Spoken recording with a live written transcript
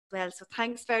well. So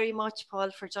thanks very much,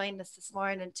 Paul, for joining us this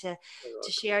morning to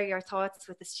share your thoughts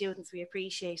with the students. We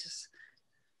appreciate it.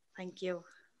 Thank you.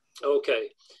 Okay,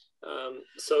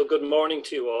 so good morning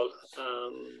to you all.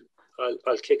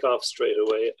 I'll kick off straight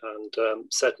away and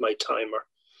set my timer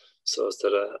so as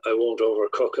that I won't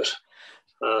overcook it.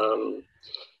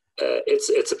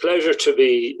 It's a pleasure to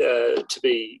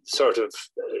be sort of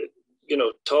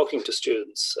talking to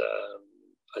students.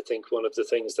 I think one of the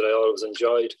things that I always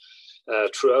enjoyed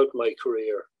throughout my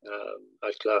career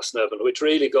at Glasnevin, which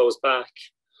really goes back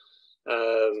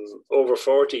over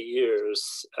 40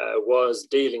 years, was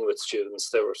dealing with students.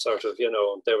 They were sort of, they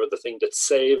were the thing that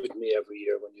saved me every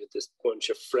year when you had this bunch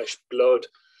of fresh blood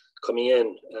coming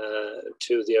in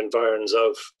to the environs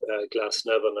of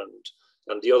Glasnevin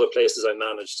and the other places I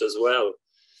managed as well.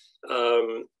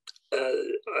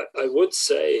 I would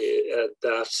say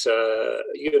that,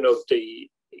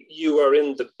 you are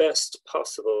in the best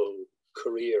possible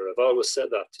career. I've always said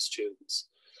that to students.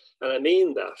 And I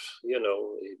mean that,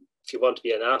 if you want to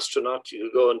be an astronaut,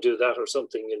 you go and do that, or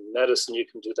something in medicine, you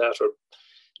can do that, or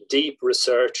deep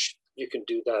research, you can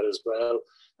do that as well.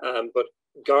 But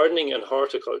gardening and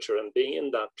horticulture and being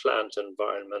in that plant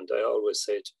environment, I always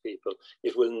say to people,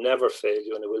 it will never fail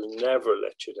you and it will never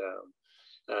let you down.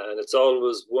 And it's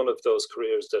always one of those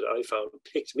careers that I found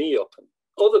picked me up, and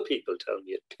other people tell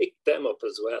me it picked them up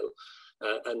as well.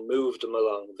 And moved them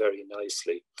along very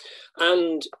nicely.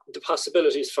 And the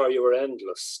possibilities for you are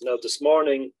endless. Now, this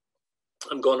morning,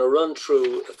 I'm going to run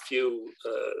through a few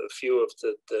of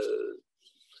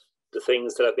the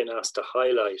things that I've been asked to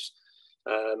highlight.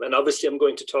 And obviously, I'm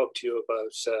going to talk to you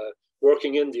about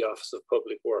working in the Office of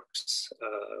Public Works,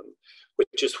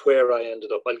 which is where I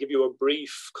ended up. I'll give you a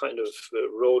brief kind of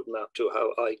roadmap to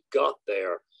how I got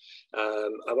there.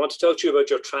 I want to talk to you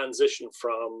about your transition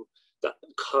from that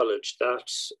college, that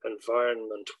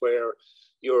environment where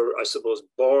you're, I suppose,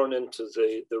 born into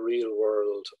the real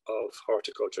world of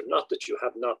horticulture. Not that you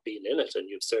have not been in it, and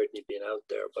you've certainly been out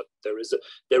there, but there is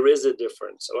a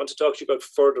difference. I want to talk to you about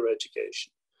further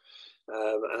education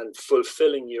and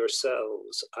fulfilling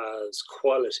yourselves as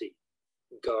quality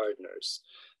gardeners.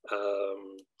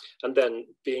 And then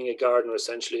being a gardener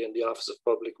essentially in the Office of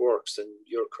Public Works and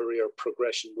your career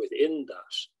progression within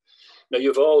that. Now,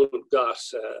 you've all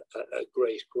got a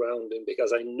great grounding,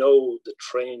 because I know the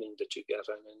training that you get,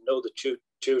 and I know the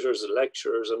tutors and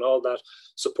lecturers and all that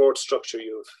support structure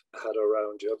you've had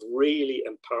around you have really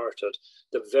imparted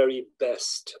the very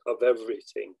best of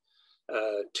everything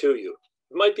to you.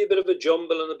 It might be a bit of a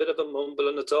jumble and a bit of a mumble,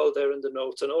 and it's all there in the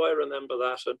notes. And, oh, I remember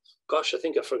that. And gosh, I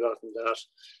think I've forgotten that.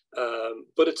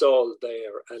 But it's all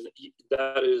there. And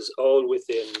that is all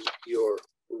within your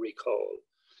recall.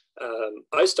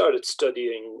 I started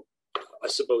studying, I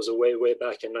suppose, way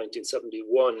back in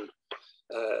 1971.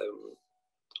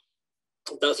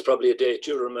 That's probably a date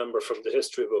you remember from the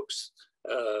history books,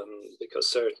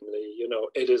 because certainly,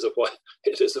 it is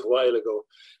a while ago.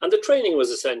 And the training was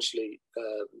essentially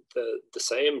the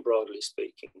same, broadly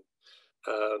speaking.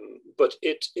 But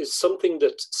it is something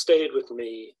that stayed with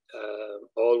me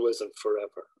always and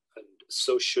forever. And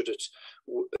so should it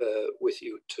with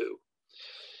you too.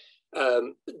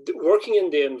 Working in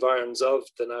the environs of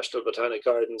the National Botanic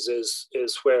Gardens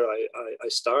is where I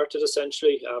started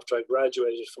essentially. After I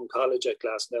graduated from college at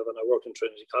Glasnevin, I worked in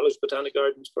Trinity College Botanic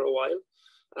Gardens for a while,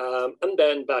 and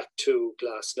then back to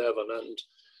Glasnevin. And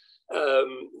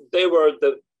they were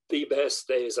the best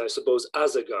days, I suppose,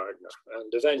 as a gardener.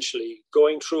 And eventually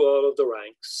going through all of the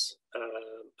ranks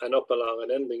and up along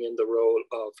and ending in the role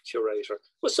of curator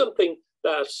was something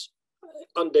that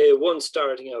on day one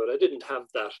starting out, I didn't have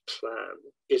that plan.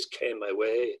 It came my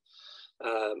way.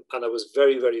 And I was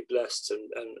very, very blessed and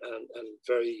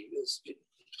very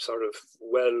sort of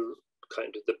well,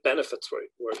 kind of the benefits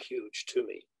were huge to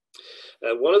me.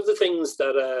 One of the things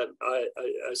that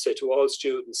I say to all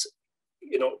students,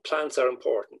 plants are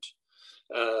important.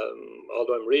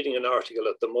 Although I'm reading an article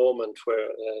at the moment where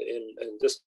in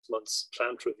this month's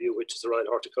plant review, which is the Royal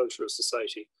Horticultural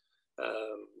Society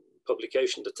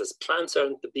publication, that says plants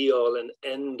aren't the be all and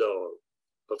end all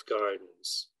of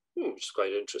gardens, which is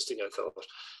quite interesting, I thought.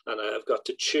 And I've got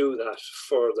to chew that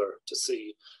further to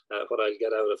see what I'll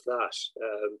get out of that.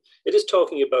 It is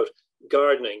talking about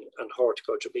gardening and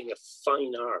horticulture being a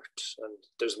fine art, and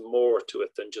there's more to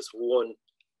it than just one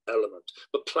element.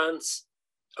 But plants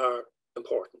are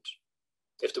important.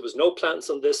 If there was no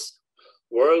plants on this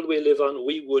world we live on,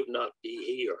 we would not be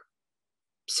here.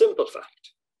 Simple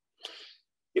fact.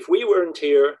 If we weren't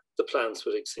here, the plants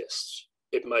would exist.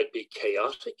 It might be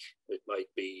chaotic. It might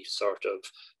be sort of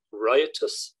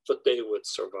riotous, but they would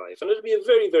survive. And it'd be a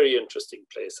very, very interesting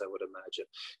place, I would imagine.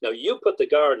 Now, you put the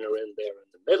gardener in there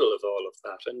in the middle of all of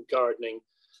that, and gardening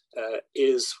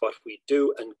is what we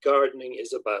do, and gardening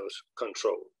is about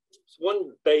control.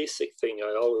 One basic thing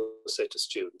I always say to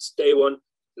students, day one,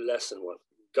 lesson one,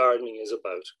 gardening is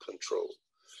about control.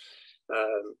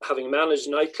 Having managed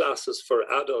night classes for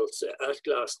adults at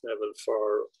Glasnevin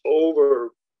for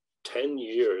over 10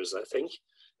 years, I think,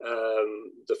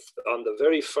 on the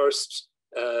very first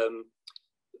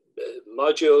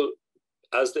module,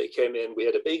 as they came in, we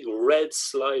had a big red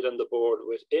slide on the board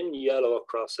with in yellow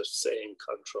across it saying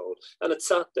control. And it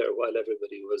sat there while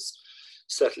everybody was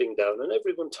settling down, and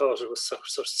everyone thought it was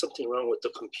something wrong with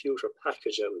the computer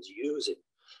package I was using,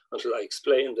 until I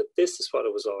explained that this is what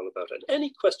it was all about. And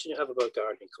any question you have about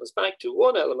gardening comes back to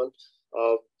one element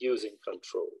of using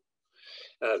control.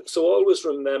 So always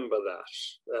remember that.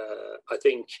 I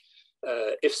think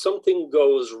if something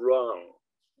goes wrong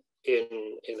in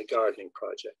a gardening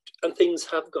project, and things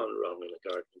have gone wrong in a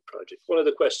gardening project, one of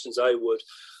the questions I would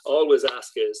always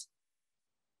ask is,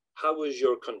 how is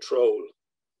your control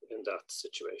in that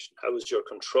situation? How is your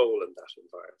control in that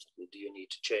environment? And do you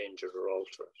need to change it or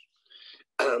alter it?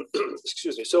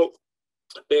 Excuse me. So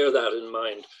bear that in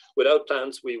mind. Without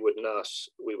plants, we would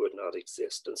not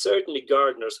exist. And certainly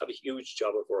gardeners have a huge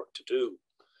job of work to do,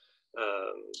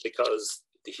 because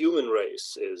the human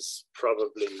race is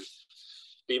probably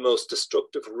the most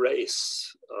destructive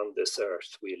race on this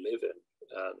earth we live in.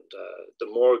 And the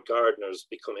more gardeners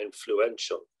become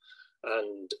influential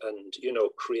and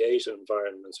create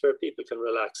environments where people can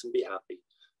relax and be happy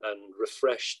and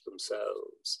refresh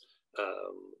themselves,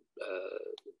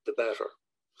 the better.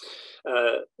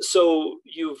 So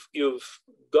you've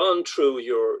gone through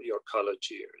your college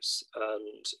years,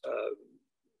 and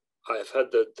I've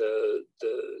had the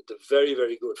very,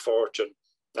 very good fortune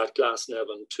at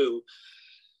Glasnevin to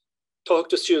talk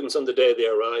to students on the day they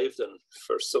arrived. And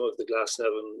for some of the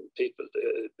Glasnevin people,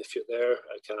 if you're there,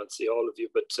 I can't see all of you,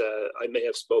 but I may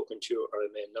have spoken to you or I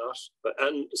may not.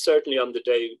 And certainly on the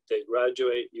day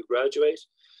you graduate,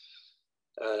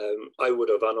 I would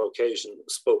have on occasion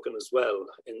spoken as well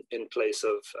in place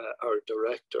of our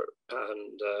director.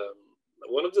 And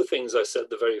one of the things I said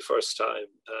the very first time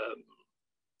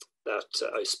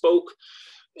that I spoke,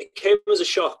 it came as a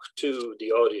shock to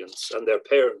the audience and their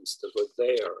parents that were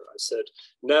there. I said,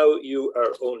 now you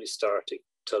are only starting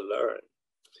to learn.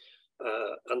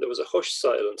 And there was a hushed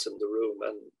silence in the room,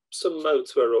 and some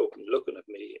mouths were open looking at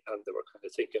me, and they were kind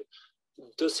of thinking,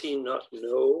 does he not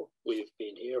know we've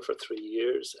been here for 3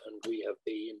 years and we have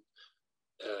been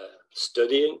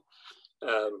studying?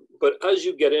 But as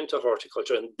you get into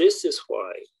horticulture, and this is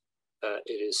why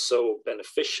it is so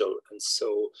beneficial and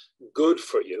so good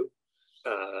for you,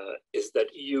 is that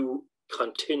you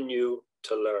continue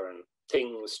to learn.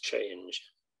 Things change.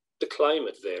 The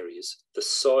climate varies, the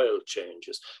soil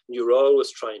changes. You're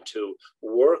always trying to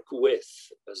work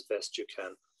with, as best you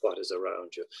can, what is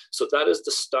around you. So that is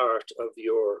the start of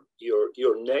your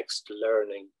next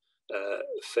learning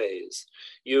phase.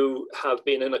 You have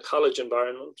been in a college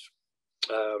environment,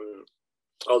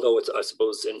 although it's, I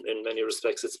suppose in many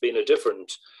respects, it's been a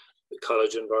different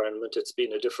college environment. It's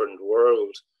been a different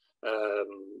world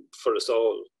for us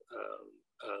all.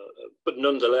 But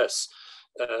nonetheless,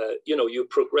 you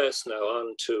progress now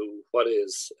on to what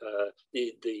is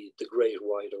the great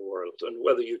wider world. And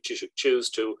whether you choose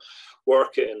to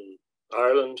work in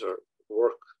Ireland or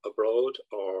work abroad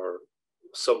or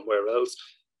somewhere else,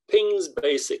 things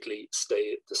basically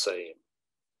stay the same.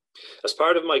 As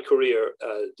part of my career,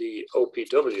 the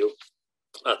OPW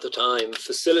at the time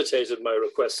facilitated my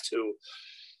request to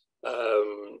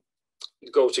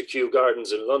go to Kew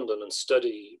Gardens in London and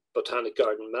study botanic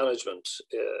garden management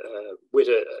with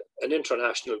an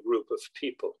international group of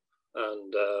people.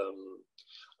 And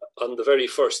on the very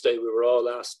first day, we were all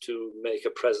asked to make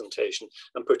a presentation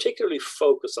and particularly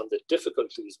focus on the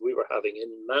difficulties we were having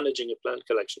in managing a plant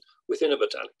collection within a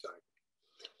botanic garden.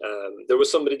 There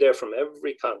was somebody there from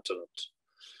every continent.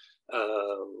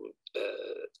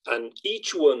 And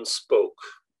each one spoke,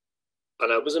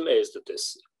 and I was amazed at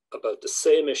this, about the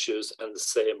same issues and the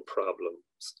same problems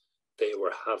they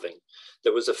were having.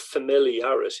 There was a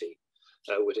familiarity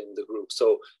within the group.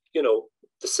 So,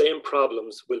 the same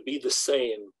problems will be the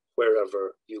same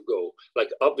wherever you go.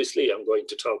 Like, obviously, I'm going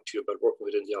to talk to you about working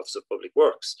within the Office of Public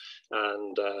Works,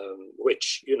 and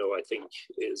which, I think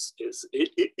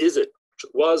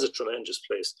was a tremendous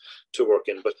place to work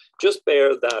in. But just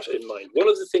bear that in mind. One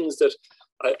of the things that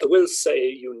I will say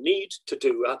you need to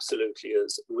do absolutely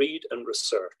is read and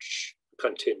research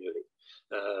continually.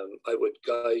 I would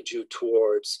guide you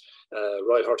towards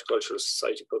Royal Horticultural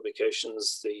Society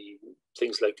publications, the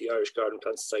things like the Irish Garden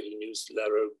Plant Society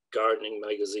newsletter, gardening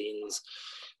magazines,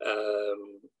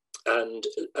 and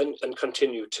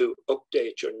continue to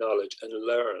update your knowledge and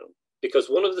learn. Because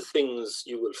one of the things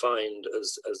you will find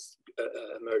as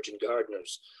emerging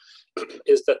gardeners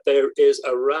is that there is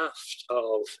a raft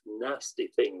of nasty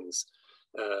things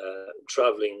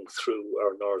traveling through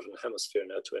our northern hemisphere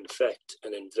now to infect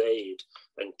and invade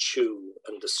and chew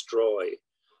and destroy.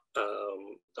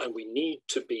 And we need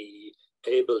to be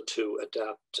able to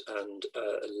adapt and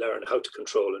learn how to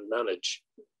control and manage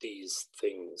these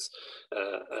things.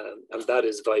 And that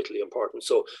is vitally important.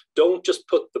 So don't just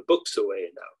put the books away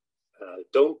now.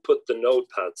 Don't put the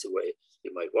notepads away.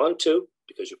 You might want to,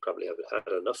 because you probably haven't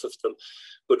had enough of them,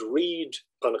 but read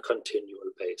on a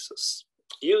continual basis.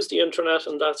 Use the internet,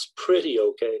 and that's pretty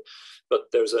okay, but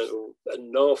there's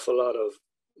an awful lot of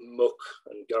muck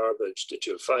and garbage that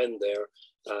you'll find there,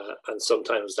 and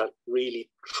sometimes that really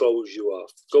throws you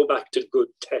off. Go back to good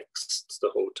texts the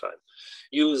whole time.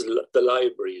 Use the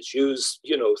libraries. Use,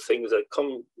 you know, things that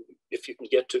come, if you can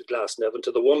get to Glasnevin,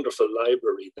 to the wonderful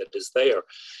library that is there.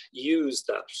 Use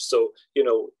that. So, you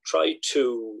know, try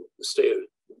to stay,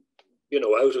 you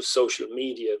know, out of social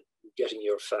media, getting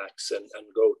your facts, and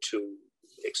go to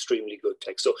extremely good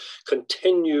text. So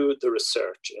continue the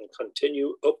research and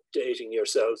continue updating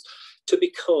yourselves to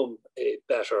become a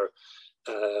better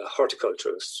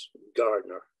horticulturist,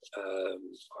 gardener,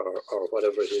 or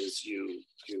whatever it is you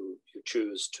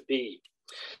choose to be.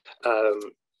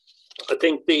 I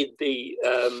think the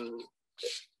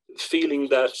feeling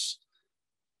that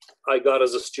I got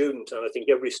as a student, and I think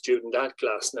every student at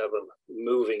Glasnevin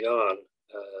moving on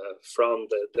from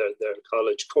their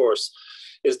college course,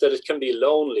 is that it can be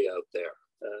lonely out there.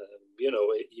 You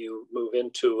know, you move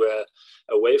into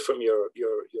away from your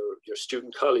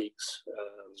student colleagues,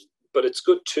 but it's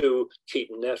good to keep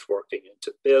networking and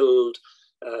to build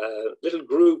little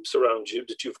groups around you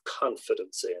that you've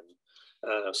confidence in.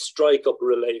 Strike up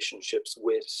relationships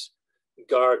with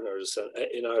gardeners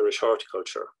in Irish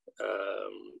horticulture,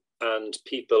 and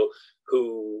people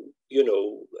who, you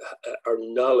know, are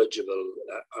knowledgeable,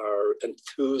 are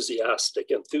enthusiastic.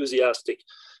 Enthusiastic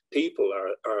people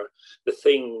are the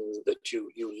thing that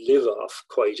you live off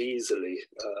quite easily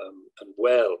and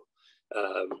well.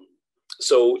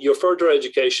 So your further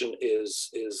education is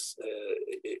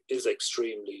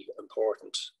extremely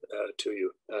important to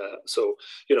you. So,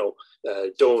 you know,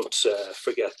 don't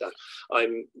forget that.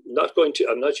 I'm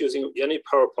not using any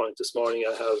PowerPoint this morning.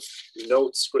 I have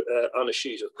notes on a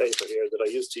sheet of paper here that I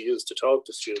used to use to talk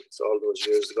to students all those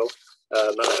years ago.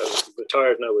 I'm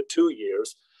retired now with 2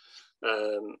 years,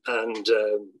 and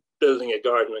building a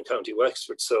garden in County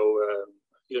Wexford. So,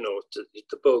 you know,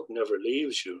 the bug never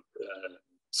leaves you,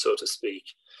 so to speak.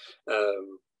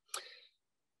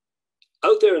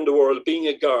 Out there in the world, being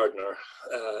a gardener,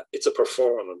 it's a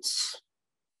performance.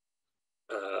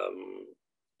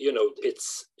 You know, it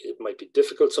might be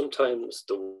difficult sometimes.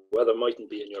 The weather mightn't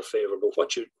be in your favor, but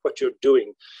what you're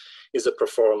doing is a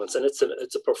performance, and it's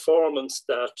a performance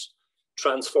that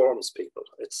transforms people.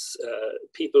 It's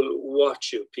people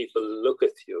watch you, people look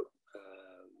at you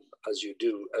as you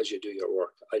do your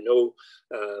work. I know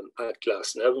at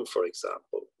Glasnevin, for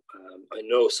example, I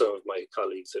know some of my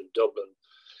colleagues in Dublin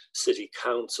City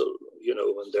Council, you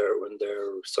know, when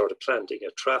they're sort of planting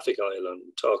a traffic island,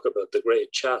 talk about the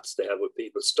great chats they have with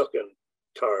people stuck in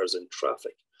cars in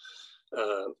traffic.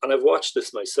 And I've watched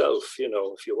this myself. You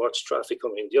know, if you watch traffic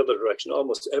coming the other direction,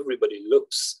 almost everybody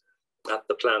looks at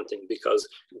the planting, because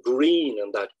green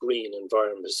and that green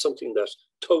environment is something that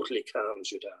totally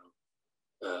calms you down.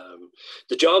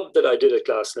 The job that I did at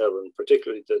Glasnevin,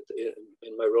 particularly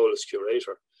in my role as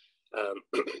curator,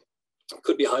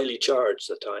 could be highly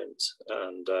charged at times.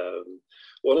 And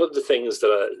one of the things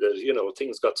that you know,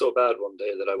 things got so bad one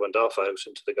day that I went off out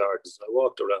into the gardens and I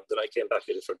walked around and I came back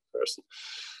a different person.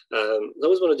 That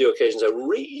was one of the occasions I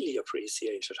really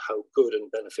appreciated how good and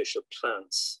beneficial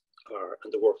plants are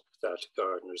and the work that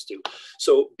gardeners do.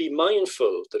 So be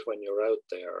mindful that when you're out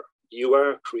there, you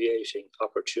are creating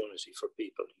opportunity for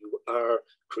people. You are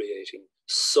creating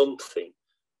something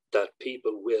that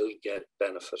people will get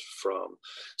benefit from.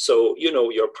 So, you know,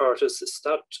 your part is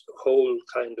that whole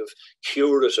kind of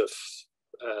curative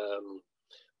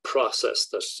process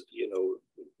that, you know,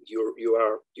 you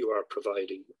are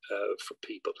providing for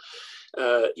people.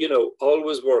 You know,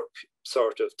 always work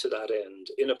sort of to that end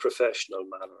in a professional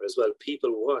manner as well.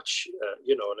 People watch,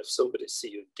 you know, and if somebody see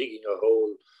you digging a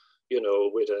hole, you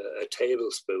know, with a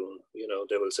tablespoon, you know,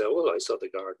 they will say, well, I saw the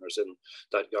gardeners in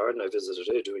that garden I visited,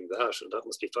 they're doing that, and that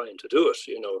must be fine to do it.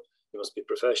 You know, you must be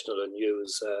professional and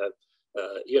use,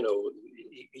 you know,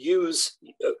 use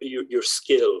your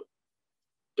skill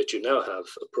that you now have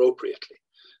appropriately.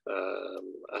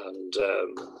 And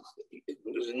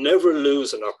never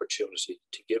lose an opportunity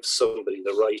to give somebody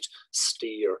the right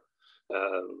steer,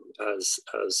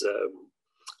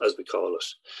 as we call it.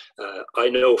 I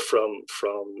know from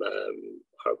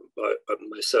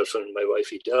myself and my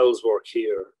wife Edel's work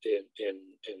here in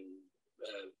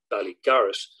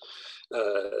Ballygarrett.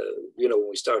 You know, when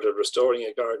we started restoring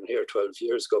a garden here 12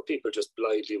 years ago, people just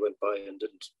blindly went by and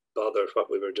didn't bother what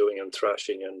we were doing and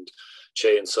thrashing and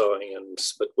chainsawing.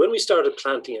 But when we started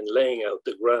planting and laying out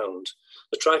the ground,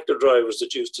 the tractor drivers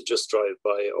that used to just drive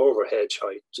by over hedge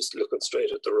height, just looking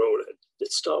straight at the road,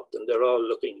 it stopped, and they're all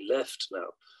looking left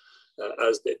now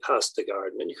as they pass the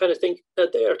garden. And you kind of think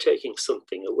that they are taking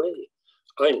something away.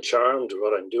 I'm charmed with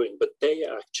what I'm doing, but they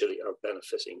actually are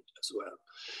benefiting as well.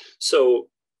 So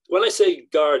when I say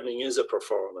gardening is a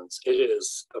performance, it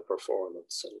is a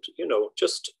performance. And, you know,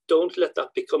 just don't let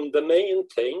that become the main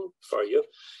thing for you.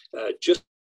 Just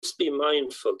be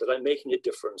mindful that I'm making a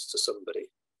difference to somebody,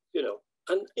 you know.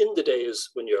 And in the days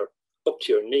when you're up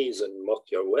to your knees in muck,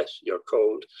 you're wet, you're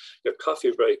cold, your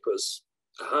coffee break was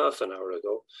half an hour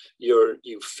ago, you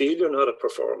feel you're not a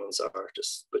performance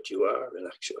artist, but you are in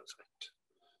actual fact.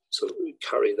 So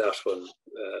carry that one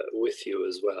with you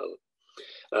as well.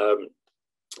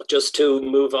 Just to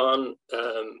move on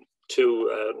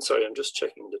sorry, I'm just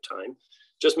checking the time.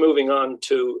 Just moving on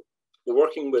to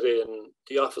working within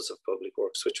the Office of Public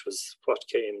Works, which was what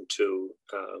came to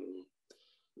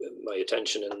my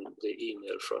attention in the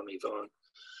email from Yvonne.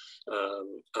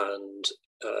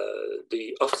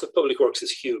 The Office of Public Works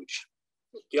is huge.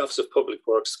 The Office of Public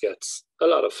Works gets a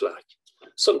lot of flack,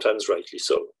 sometimes rightly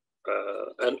so,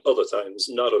 and other times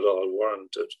not at all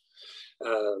warranted.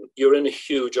 You're in a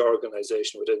huge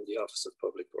organization within the Office of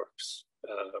Public Works.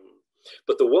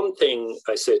 But the one thing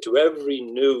I say to every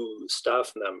new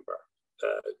staff member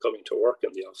coming to work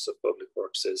in the Office of Public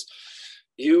Works is,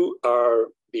 you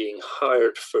are being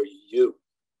hired for you.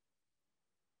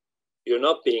 You're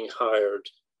not being hired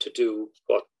to do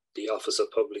what the Office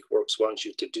of Public Works wants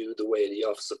you to do the way the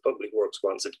Office of Public Works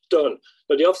wants it done.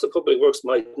 Now, the Office of Public Works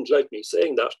mightn't like me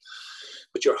saying that,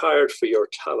 but you're hired for your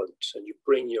talent, and you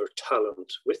bring your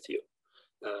talent with you.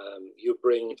 You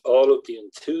bring all of the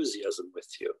enthusiasm with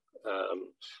you,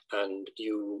 and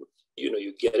you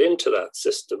get into that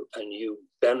system and you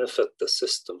benefit the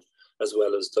system as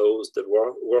well as those that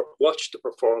watch the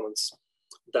performance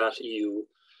that you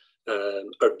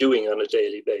are doing on a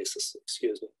daily basis.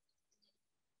 Excuse me.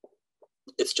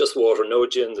 It's just water, no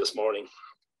gin this morning.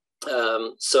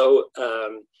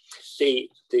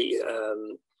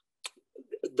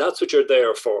 That's what you're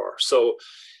there for. So,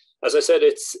 as I said,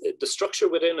 the structure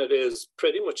within it is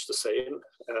pretty much the same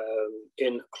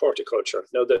in horticulture.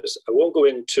 Now, I won't go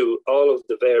into all of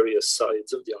the various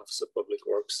sides of the Office of Public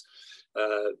Works,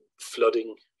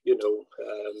 flooding,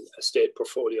 estate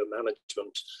portfolio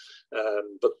management.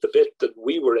 But the bit that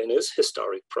we were in is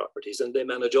historic properties, and they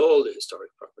manage all the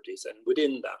historic properties. And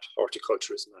within that,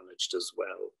 horticulture is managed as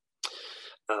well.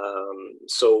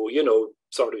 So,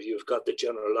 sort of you've got the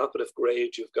general operative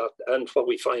grade, and what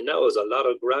we find now is a lot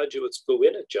of graduates go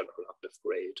in at general operative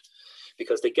grade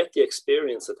because they get the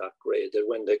experience at that grade, that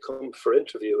when they come for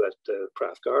interview at the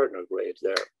craft gardener grade,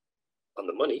 they're on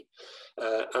the money.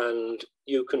 And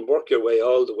you can work your way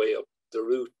all the way up the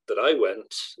route that I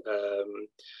went.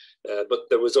 But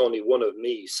there was only one of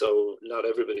me, so not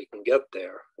everybody can get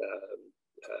there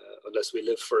unless we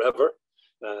live forever.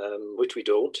 Which we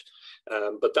don't,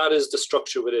 but that is the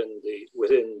structure within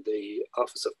the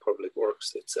Office of Public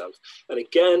Works itself. And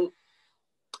again,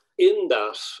 in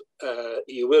that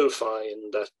you will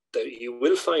find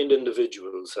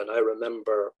individuals. And I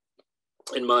remember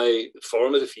in my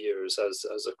formative years as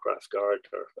a craft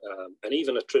gardener, and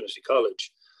even at Trinity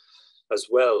College as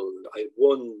well, I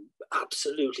won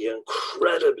absolutely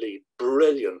incredibly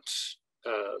brilliant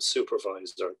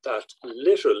supervisor that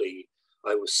literally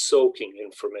I was soaking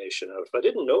information out. I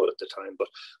didn't know it at the time, but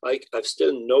I've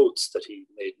still notes that he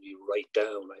made me write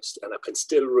down, and I can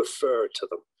still refer to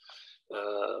them.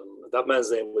 That man's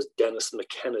name was Dennis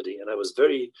McKennedy, and I was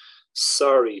very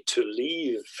sorry to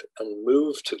leave and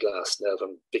move to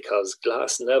Glasnevin, because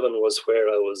Glasnevin was where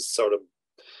I was sort of,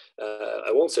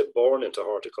 I won't say born into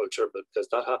horticulture, but because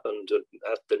that happened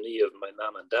at the knee of my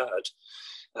mum and dad.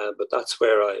 But that's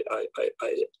where I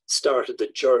started the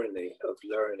journey of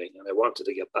learning, and I wanted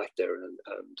to get back there, and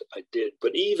I did.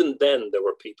 But even then, there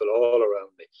were people all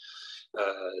around me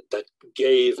that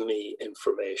gave me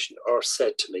information or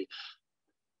said to me,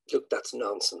 look, that's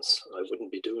nonsense. I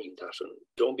wouldn't be doing that, and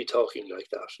don't be talking like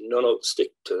that. No,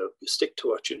 stick to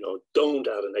what you know. Don't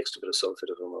add an extra bit of sulfate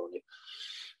of ammonia.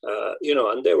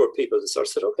 And there were people that sort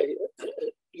of said, okay,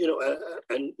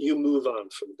 and you move on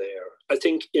from there. I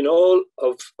think in all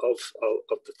of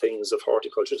the things of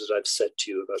horticulture that I've said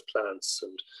to you about plants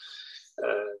and,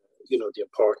 the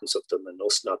importance of them and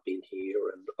us not being here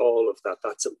and all of that,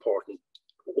 that's important.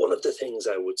 One of the things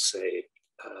I would say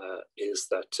is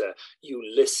that you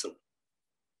listen.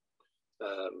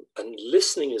 And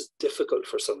listening is difficult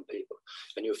for some people,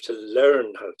 and you have to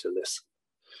learn how to listen.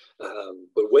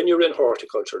 But when you're in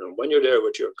horticulture, and when you're there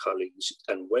with your colleagues,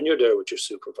 and when you're there with your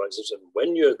supervisors, and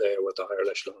when you're there with the higher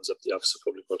echelons of the Office of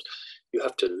Public Works, you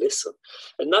have to listen.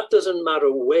 And that doesn't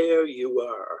matter where you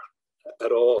are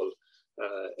at all,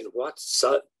 in what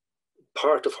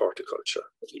part of horticulture.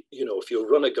 If you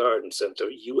run a garden centre,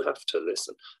 you have to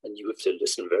listen, and you have to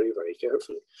listen very, very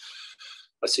carefully.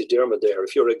 I see Dermot there.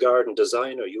 If you're a garden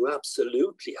designer, you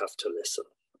absolutely have to listen.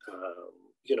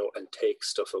 And take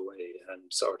stuff away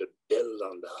and sort of build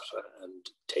on that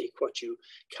and take what you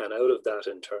can out of that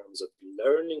in terms of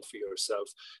learning for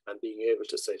yourself and being able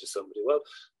to say to somebody, well,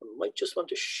 I might just want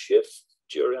to shift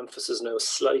your emphasis now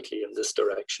slightly in this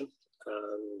direction.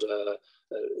 And,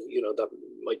 that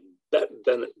might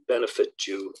benefit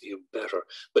you better.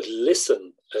 But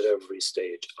listen at every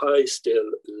stage. I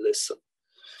still listen.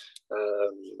 A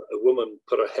woman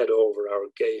put her head over our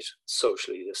gate,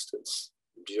 socially distanced,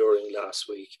 during last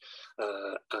week,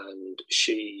 and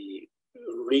she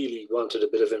really wanted a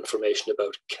bit of information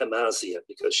about Chamasia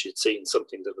because she'd seen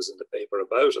something that was in the paper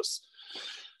about us.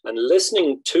 And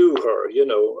listening to her,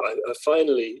 I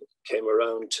finally came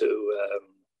around to,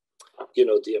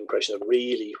 the impression of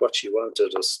really what she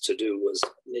wanted us to do was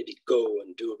maybe go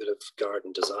and do a bit of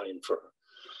garden design for her.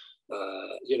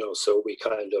 So we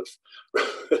kind of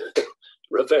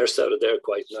reversed out of there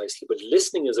quite nicely. But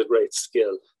listening is a great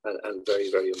skill and very,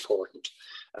 very important.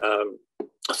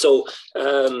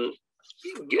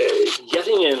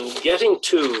 Getting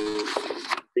to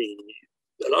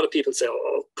a lot of people say,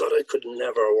 oh God, I could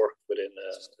never work within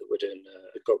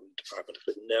a government department. I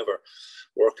could never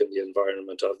work in the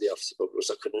environment of the Office of Public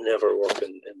Works. I could never work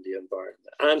in the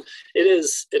environment. And it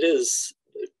is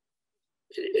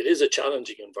a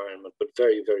challenging environment, but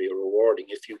very, very rewarding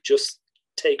if you just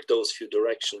take those few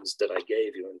directions that I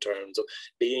gave you in terms of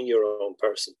being your own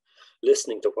person,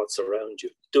 listening to what's around you,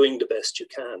 doing the best you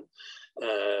can,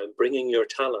 bringing your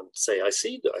talent. Say, I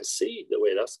see the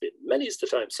way that's been. Many's the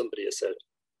time somebody has said,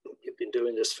 you've been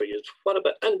doing this for years. What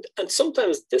about, and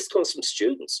sometimes this comes from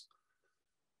students.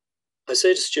 I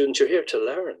say to students, you're here to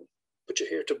learn, but you're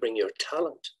here to bring your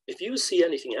talent. If you see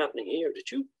anything happening here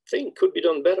that you think could be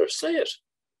done better, say it.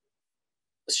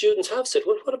 The students have said,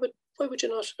 well, what about, why would you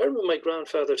not? I remember my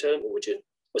grandfather telling me,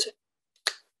 was it?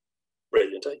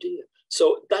 Brilliant idea.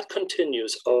 So that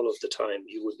continues all of the time.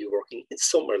 You would be working in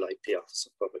somewhere like the Office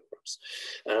of Public Works.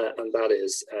 And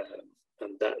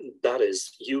that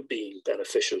is you being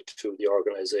beneficial to the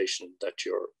organization that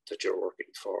you're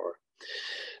working for.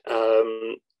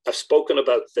 I've spoken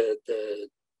about the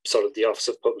sort of the Office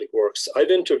of Public Works. I've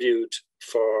interviewed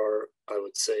for, I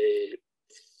would say,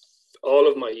 all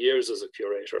of my years as a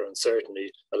curator, and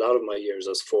certainly a lot of my years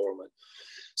as foreman.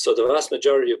 So the vast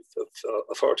majority of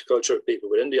horticulture people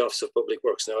within the Office of Public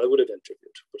Works now I would have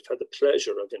interviewed, would have had the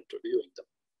pleasure of interviewing them.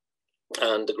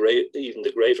 And even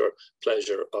the greater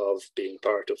pleasure of being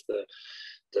part of the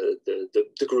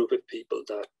group of people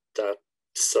that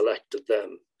selected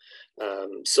them.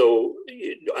 So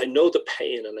I know the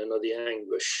pain and I know the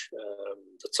anguish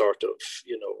that sort of,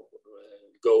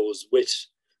 goes with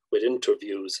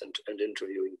interviews and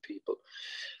interviewing people.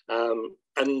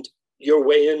 And your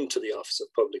way into the Office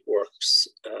of Public Works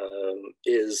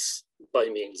is by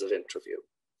means of interview.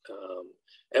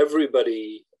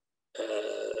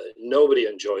 Nobody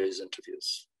enjoys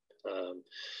interviews.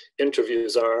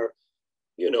 Interviews are,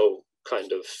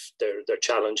 kind of, they're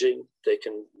challenging.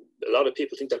 A lot of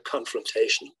people think they're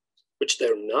confrontational, which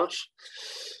they're not.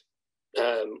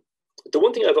 The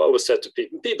one thing I've always said to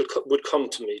people would come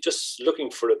to me just looking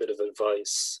for a bit of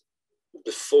advice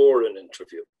before an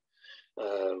interview.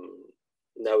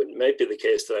 Now, it may be the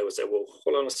case that I would say, well,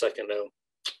 hold on a second now.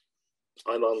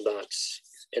 I'm on that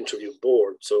interview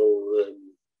board, so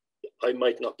I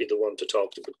might not be the one to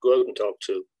talk to, but go out and talk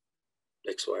to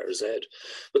X, Y, or Z.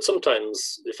 But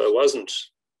sometimes if I wasn't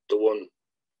the one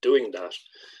doing that,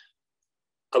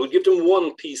 I would give them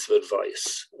one piece of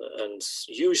advice, and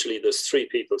usually there's three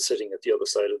people sitting at the other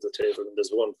side of the table, and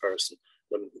there's one person.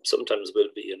 Sometimes will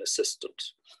be an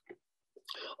assistant,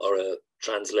 or a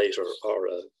translator, or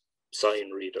a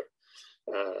sign reader,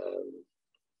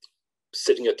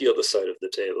 sitting at the other side of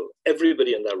the table.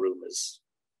 Everybody in that room is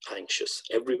anxious.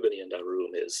 Everybody in that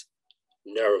room is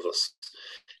nervous.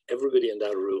 Everybody in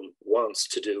that room wants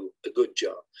to do a good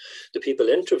job. The people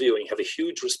interviewing have a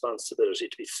huge responsibility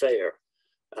to be fair,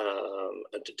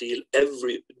 and to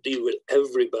deal with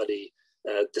everybody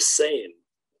the same.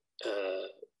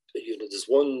 There's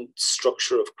one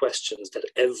structure of questions that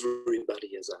everybody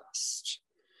is asked,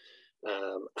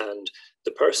 and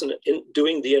the person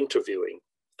doing the interviewing,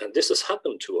 and this has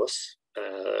happened to us,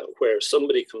 where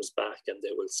somebody comes back and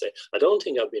they will say, "I don't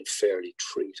think I've been fairly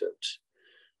treated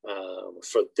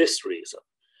for this reason."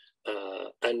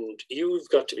 And you've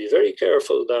got to be very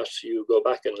careful that you go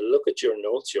back and look at your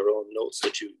notes, your own notes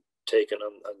that you've taken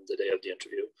on the day of the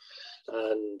interview,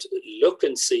 and look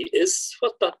and see, is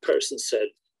what that person said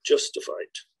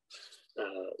justified?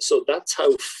 So that's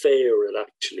how fair it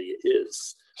actually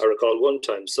is. I recall one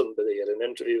time somebody at an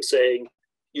interview saying,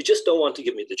 "You just don't want to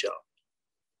give me the job."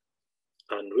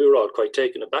 And we were all quite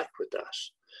taken aback with that.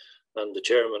 And the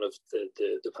chairman of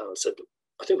the panel said,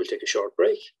 "I think we'll take a short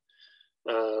break."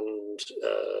 And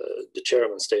the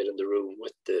chairman stayed in the room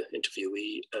with the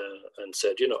interviewee and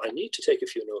said, "I need to take a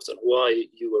few notes on why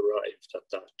you arrived at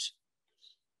that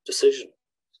decision,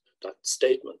 that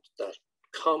statement, that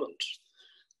comment.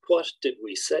 What did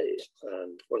we say?"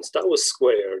 And once that was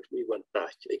squared, we went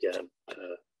back again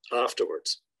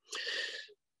afterwards.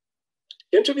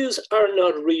 Interviews are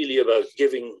not really about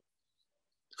giving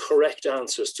correct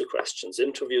answers to questions.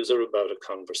 Interviews are about a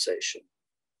conversation.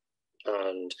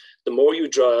 And the more you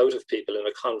draw out of people in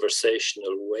a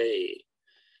conversational way,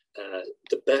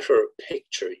 the better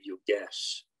picture you get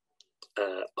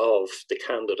of the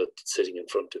candidate sitting in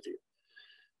front of you.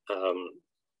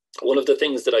 One of the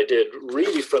things that I did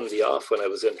really from the off when I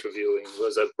was interviewing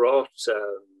was I brought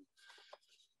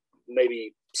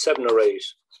maybe 7 or 8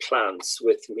 plants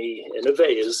with me in a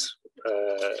vase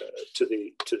to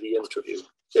the interview.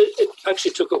 It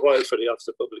actually took a while for the Office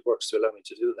of Public Works to allow me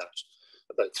to do that,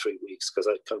 about 3 weeks, because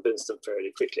I convinced them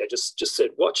fairly quickly. I just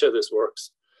said, "Watch how this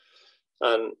works,"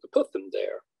 and put them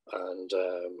there.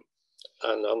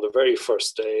 And on the very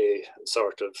first day,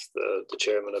 sort of the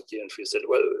chairman of the interview said,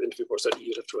 "Well, the interviewer said,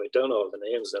 you'd have to write down all the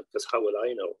names now, because how will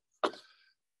I know?"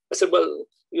 I said, "Well,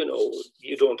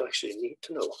 you don't actually need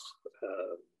to know."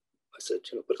 I said,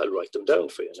 "But I'll write them down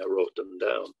for you." And I wrote them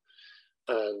down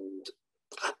and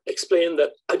explained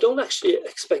that I don't actually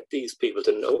expect these people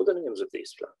to know the names of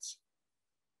these plants.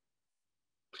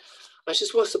 I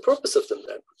said, "What's the purpose of them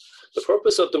then?" The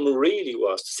purpose of them really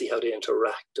was to see how they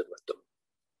interacted with them.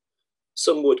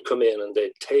 Some would come in and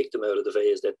they'd take them out of the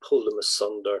vase, they'd pull them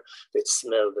asunder, they'd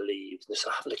smell the leaves, and they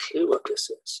said, "I haven't a clue what this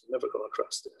is, I've never come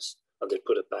across this." And they'd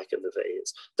put it back in the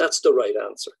vase. That's the right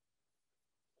answer.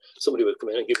 Somebody would come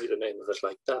in and give me the name of it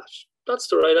like that. That's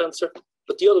the right answer.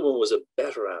 But the other one was a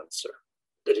better answer.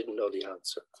 They didn't know the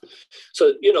answer.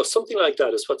 So, something like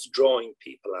that is what's drawing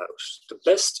people out. The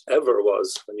best ever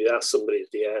was when you ask somebody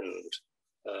at the end,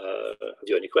 "Have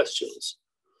you any questions?"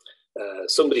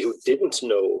 Somebody who didn't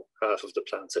know half of the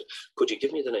plants said, "Could you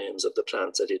give me the names of the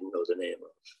plants I didn't know the name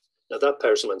of?" Now that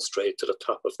person went straight to the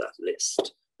top of that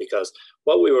list, because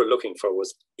what we were looking for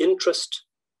was interest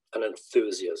and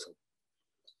enthusiasm.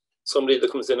 Somebody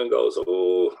that comes in and goes,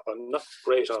 "Oh, I'm not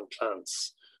great on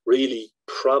plants," really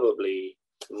probably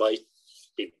might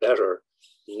be better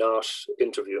not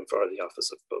interviewing for the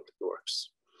Office of Public Works.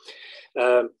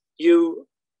 You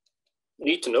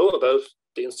need to know about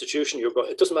the institution you're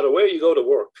going. It doesn't matter where you go to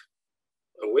work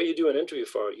or where you do an interview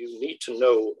for, you need to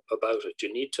know about it.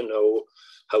 You need to know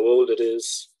how old it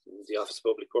is. The Office of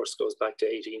Public Works goes back to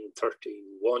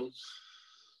 1831.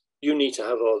 You need to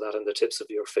have all that on the tips of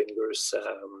your fingers.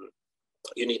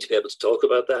 You need to be able to talk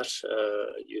about that.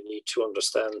 You need to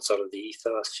understand sort of the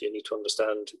ethos. You need to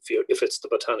understand if it's the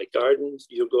Botanic Gardens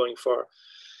you're going for.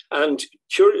 And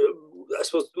I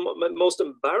suppose the most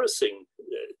embarrassing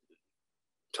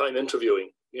time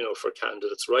interviewing, for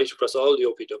candidates right across all the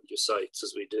OPW sites,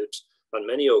 as we did on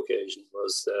many occasions,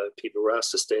 was people were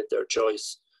asked to state their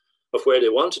choice of where they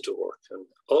wanted to work, and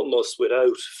almost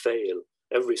without fail,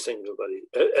 every single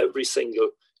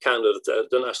candidate at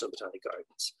the National Botanic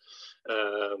Gardens.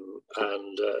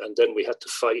 And then we had to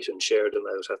fight and share them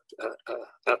out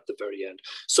at the very end.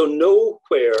 So know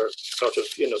where, sort of,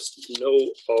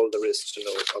 know all there is to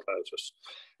know about it,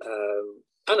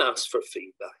 and ask for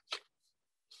feedback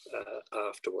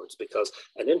afterwards, because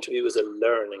an interview is a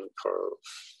learning curve.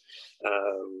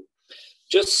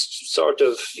 Just sort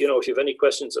of, you know, if you have any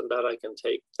questions on that, I can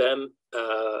take them.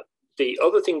 The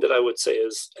other thing that I would say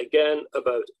is, again,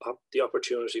 about the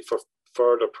opportunity for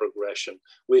further progression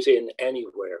within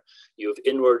anywhere. You have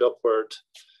inward, upward,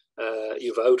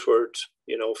 you've outward,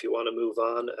 you know, if you want to move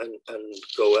on and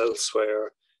go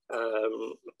elsewhere.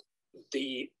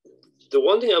 The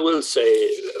one thing I will say,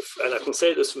 and I can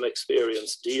say this from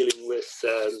experience dealing with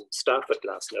staff at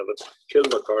Glasnevin,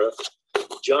 Kilmacurra,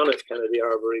 John F. Kennedy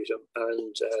Arboretum,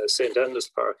 and St. Enda's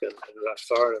Park and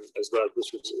Rathfarnham as well,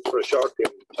 which was for a short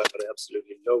period of time, but I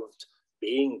absolutely loved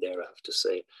being there, I have to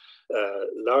say.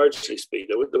 Largely speaking,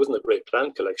 there wasn't a great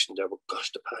plant collection there, but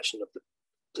gosh, the passion of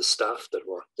the staff that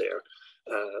worked there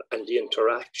and the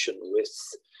interaction with,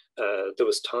 there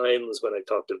was times when I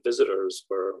thought the visitors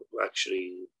were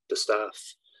actually the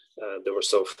staff. They were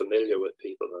so familiar with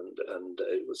people, and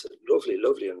it was a lovely,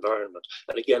 lovely environment.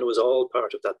 And again, it was all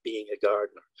part of that being a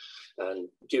gardener and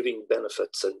giving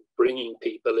benefits and bringing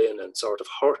people in and sort of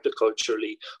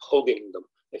horticulturally hugging them,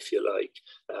 if you like.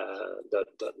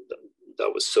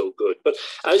 That was so good. But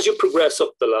as you progress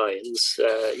up the lines,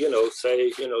 you know,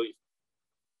 say, you know,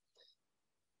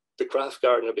 the craft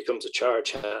gardener becomes a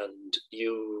charge hand,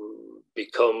 you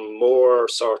become more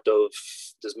sort of,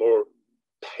 there's more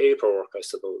paperwork, I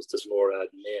suppose, there's more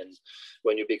admin.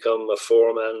 When you become a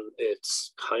foreman,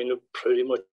 it's kind of pretty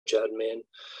much admin.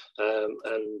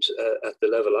 And at the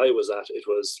level I was at, it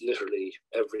was literally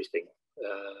everything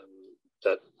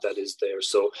that is there.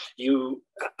 So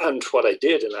and what I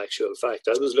did in actual fact,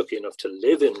 I was lucky enough to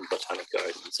live in Botanic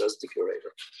Gardens as the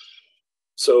curator.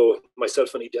 So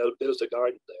myself and he built a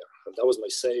garden there, and that was my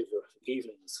saviour,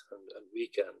 evenings and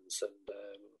weekends, and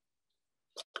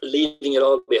leaving it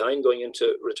all behind, going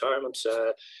into retirement.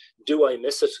 Do I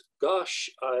miss it? Gosh,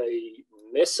 I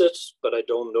miss it, but I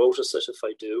don't notice it if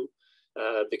I do,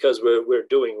 because we're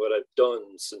doing what I've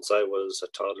done since I was a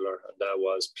toddler, and that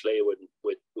was play with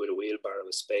a wheelbarrow,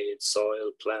 a spade,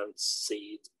 soil, plants,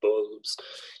 seeds, bulbs,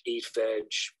 eat veg,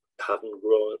 haven't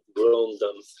grown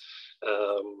them.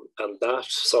 And that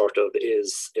sort of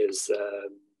is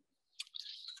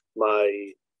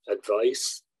my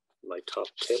advice, my top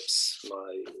tips,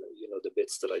 you know, the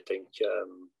bits that I think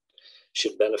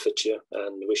should benefit you,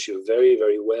 and wish you very,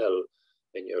 very well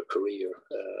in your career,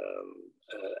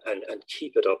 and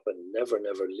keep it up and never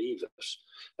leave it,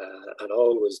 and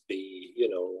always be, you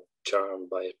know, charmed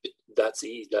by it. That's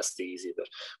easy. That's the easy bit.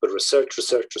 But research,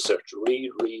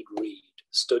 read,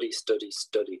 study,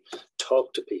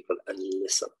 talk to people and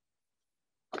listen.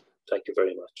 Thank you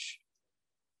very much.